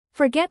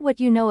Forget what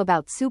you know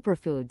about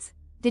superfoods.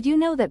 Did you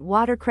know that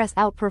watercress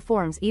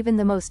outperforms even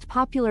the most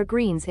popular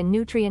greens in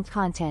nutrient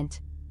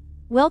content?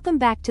 Welcome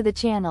back to the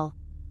channel.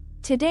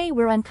 Today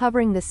we're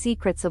uncovering the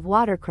secrets of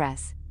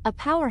watercress, a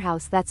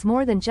powerhouse that's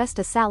more than just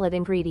a salad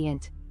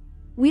ingredient.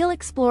 We'll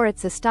explore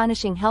its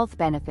astonishing health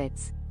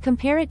benefits,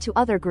 compare it to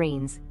other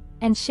greens,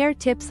 and share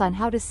tips on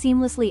how to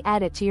seamlessly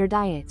add it to your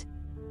diet.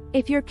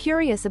 If you're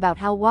curious about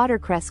how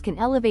watercress can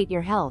elevate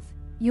your health,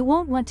 you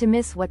won't want to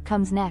miss what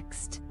comes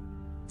next.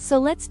 So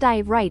let's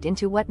dive right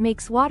into what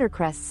makes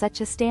watercress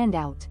such a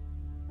standout.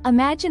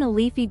 Imagine a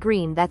leafy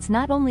green that's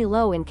not only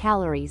low in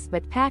calories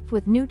but packed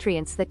with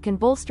nutrients that can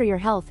bolster your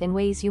health in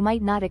ways you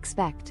might not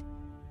expect.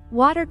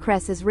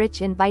 Watercress is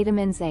rich in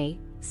vitamins A,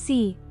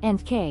 C,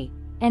 and K,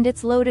 and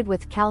it's loaded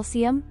with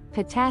calcium,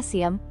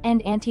 potassium,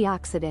 and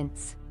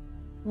antioxidants.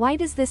 Why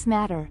does this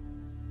matter?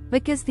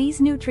 Because these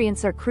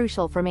nutrients are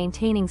crucial for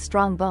maintaining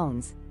strong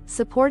bones,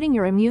 supporting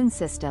your immune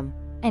system,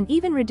 and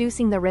even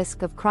reducing the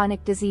risk of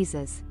chronic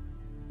diseases.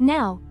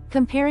 Now,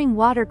 comparing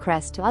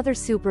watercress to other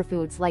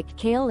superfoods like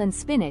kale and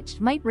spinach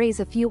might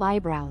raise a few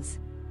eyebrows.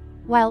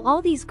 While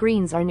all these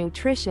greens are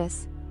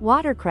nutritious,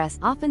 watercress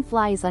often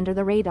flies under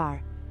the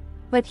radar.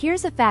 But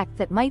here's a fact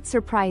that might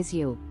surprise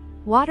you.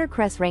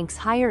 Watercress ranks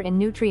higher in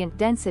nutrient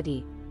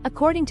density,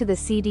 according to the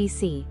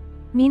CDC,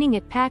 meaning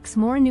it packs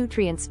more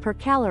nutrients per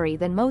calorie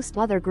than most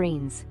other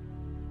greens.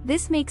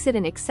 This makes it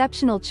an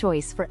exceptional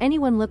choice for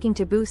anyone looking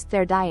to boost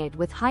their diet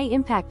with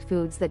high-impact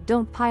foods that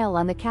don't pile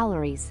on the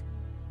calories.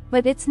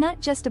 But it's not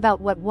just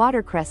about what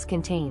watercress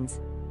contains,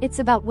 it's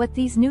about what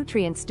these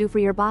nutrients do for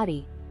your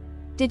body.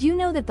 Did you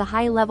know that the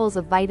high levels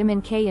of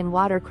vitamin K in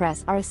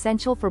watercress are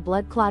essential for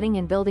blood clotting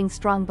and building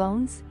strong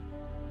bones?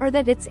 Or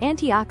that its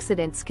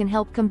antioxidants can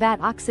help combat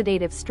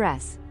oxidative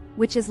stress,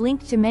 which is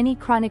linked to many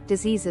chronic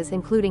diseases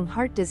including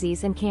heart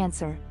disease and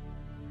cancer?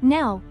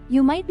 Now,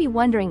 you might be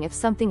wondering if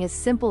something as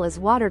simple as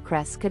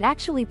watercress could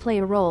actually play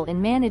a role in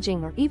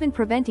managing or even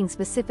preventing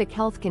specific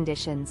health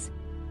conditions.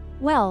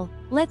 Well,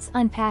 let's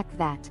unpack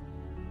that.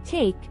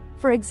 Take,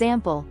 for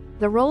example,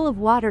 the role of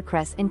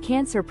watercress in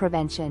cancer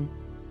prevention.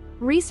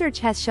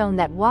 Research has shown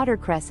that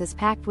watercress is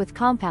packed with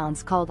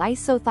compounds called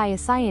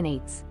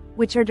isothiocyanates,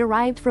 which are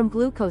derived from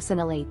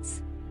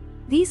glucosinolates.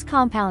 These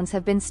compounds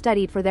have been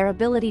studied for their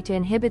ability to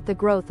inhibit the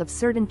growth of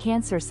certain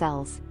cancer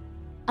cells.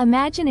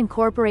 Imagine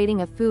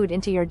incorporating a food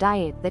into your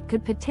diet that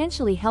could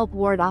potentially help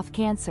ward off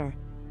cancer.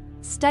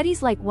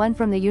 Studies like one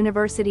from the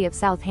University of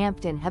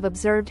Southampton have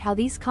observed how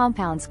these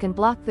compounds can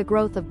block the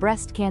growth of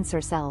breast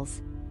cancer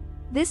cells.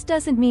 This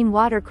doesn't mean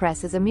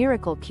watercress is a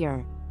miracle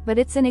cure, but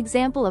it's an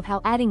example of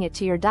how adding it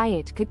to your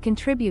diet could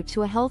contribute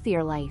to a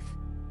healthier life.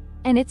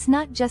 And it's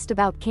not just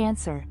about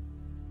cancer.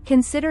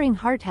 Considering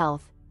heart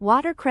health,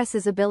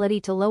 watercress's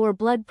ability to lower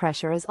blood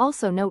pressure is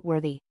also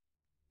noteworthy.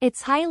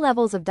 Its high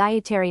levels of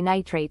dietary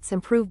nitrates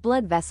improve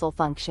blood vessel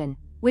function,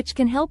 which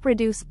can help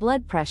reduce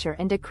blood pressure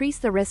and decrease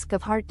the risk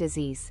of heart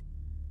disease.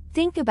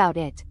 Think about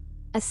it.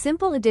 A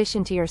simple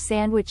addition to your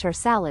sandwich or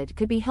salad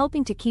could be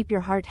helping to keep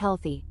your heart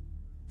healthy.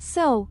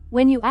 So,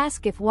 when you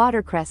ask if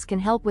watercress can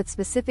help with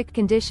specific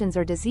conditions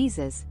or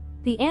diseases,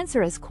 the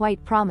answer is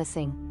quite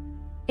promising.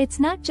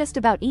 It's not just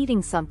about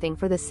eating something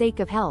for the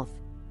sake of health.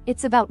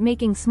 It's about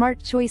making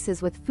smart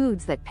choices with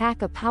foods that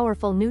pack a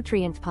powerful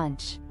nutrient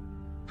punch.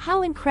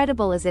 How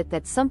incredible is it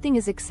that something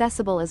as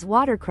accessible as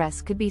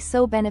watercress could be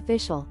so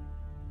beneficial?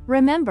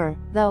 Remember,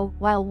 though,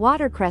 while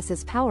watercress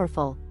is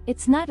powerful,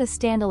 it's not a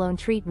standalone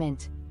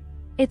treatment.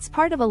 It's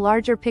part of a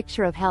larger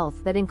picture of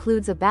health that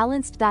includes a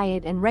balanced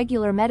diet and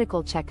regular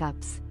medical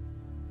checkups.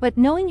 But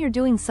knowing you're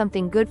doing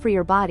something good for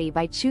your body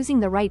by choosing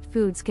the right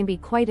foods can be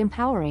quite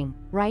empowering,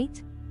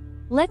 right?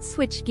 Let's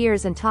switch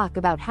gears and talk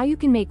about how you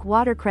can make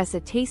watercress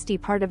a tasty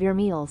part of your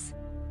meals.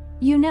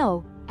 You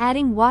know,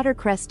 adding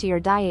watercress to your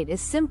diet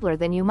is simpler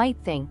than you might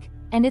think,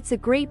 and it's a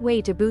great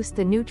way to boost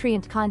the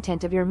nutrient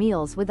content of your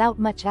meals without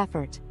much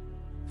effort.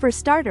 For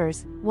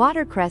starters,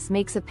 watercress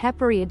makes a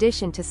peppery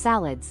addition to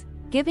salads,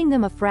 giving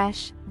them a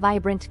fresh,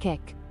 vibrant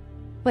kick.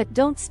 But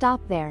don't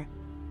stop there.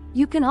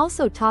 You can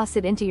also toss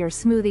it into your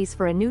smoothies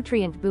for a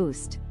nutrient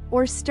boost,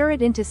 or stir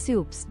it into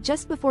soups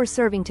just before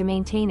serving to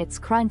maintain its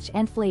crunch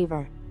and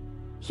flavor.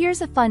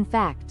 Here's a fun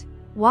fact: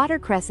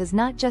 watercress is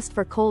not just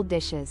for cold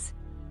dishes.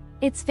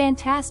 It's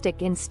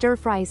fantastic in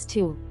stir-fries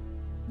too.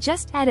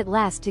 Just add it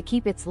last to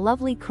keep its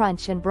lovely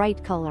crunch and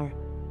bright color.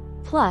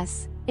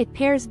 Plus, it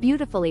pairs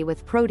beautifully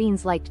with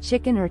proteins like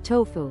chicken or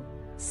tofu,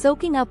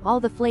 soaking up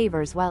all the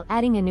flavors while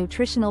adding a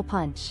nutritional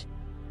punch.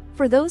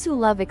 For those who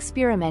love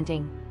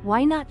experimenting,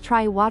 why not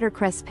try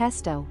watercress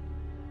pesto?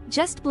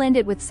 Just blend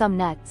it with some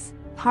nuts,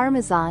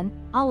 parmesan,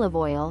 olive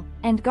oil,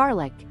 and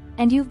garlic,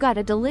 and you've got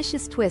a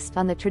delicious twist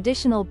on the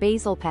traditional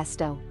basil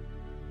pesto.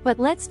 But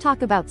let's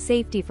talk about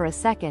safety for a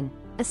second,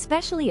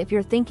 especially if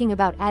you're thinking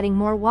about adding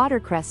more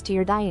watercress to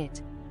your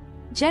diet.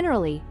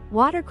 Generally,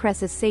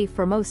 watercress is safe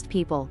for most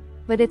people,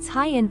 but it's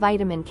high in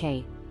vitamin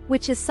K,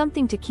 which is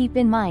something to keep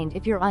in mind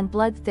if you're on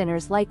blood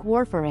thinners like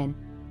warfarin.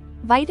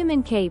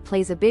 Vitamin K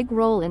plays a big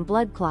role in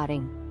blood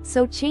clotting,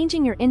 so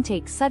changing your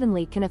intake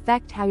suddenly can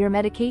affect how your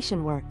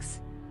medication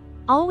works.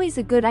 Always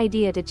a good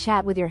idea to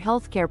chat with your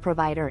healthcare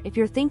provider if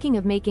you're thinking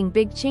of making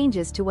big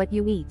changes to what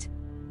you eat.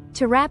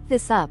 To wrap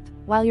this up,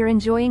 while you're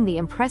enjoying the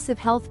impressive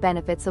health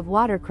benefits of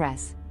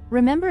watercress,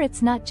 remember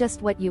it's not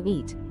just what you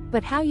eat,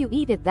 but how you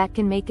eat it that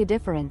can make a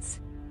difference.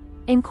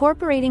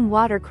 Incorporating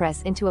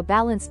watercress into a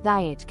balanced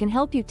diet can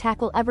help you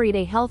tackle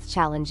everyday health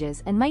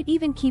challenges and might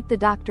even keep the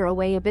doctor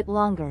away a bit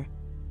longer.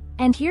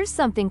 And here's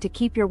something to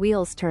keep your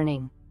wheels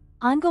turning.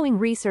 Ongoing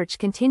research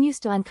continues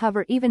to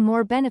uncover even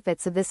more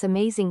benefits of this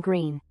amazing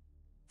green.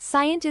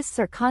 Scientists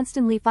are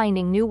constantly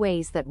finding new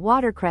ways that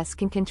watercress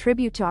can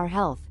contribute to our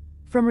health,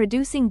 from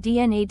reducing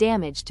DNA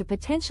damage to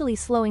potentially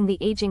slowing the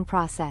aging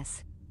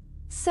process.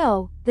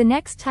 So, the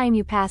next time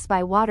you pass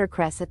by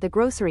watercress at the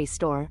grocery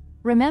store,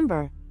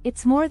 remember,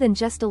 it's more than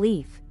just a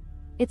leaf.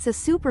 It's a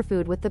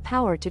superfood with the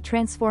power to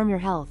transform your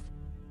health.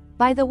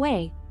 By the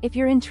way, if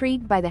you're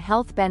intrigued by the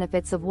health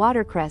benefits of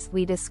watercress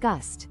we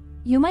discussed,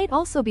 you might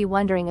also be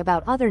wondering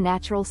about other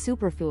natural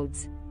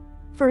superfoods.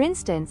 For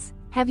instance,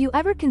 have you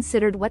ever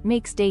considered what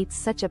makes dates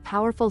such a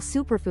powerful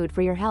superfood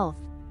for your health?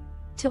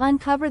 To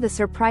uncover the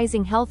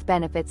surprising health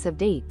benefits of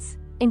dates,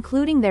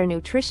 including their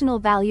nutritional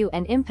value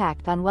and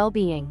impact on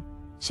well-being,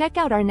 check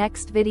out our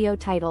next video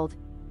titled,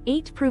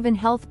 8 Proven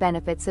Health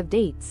Benefits of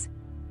Dates,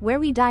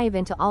 where we dive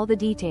into all the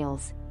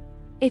details.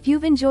 If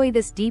you've enjoyed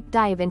this deep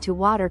dive into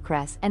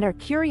watercress and are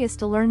curious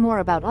to learn more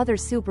about other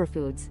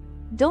superfoods,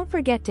 don't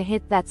forget to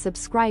hit that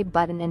subscribe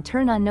button and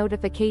turn on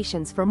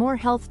notifications for more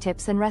health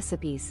tips and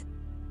recipes.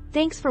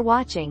 Thanks for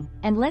watching,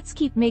 and let's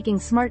keep making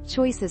smart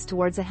choices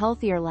towards a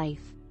healthier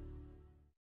life.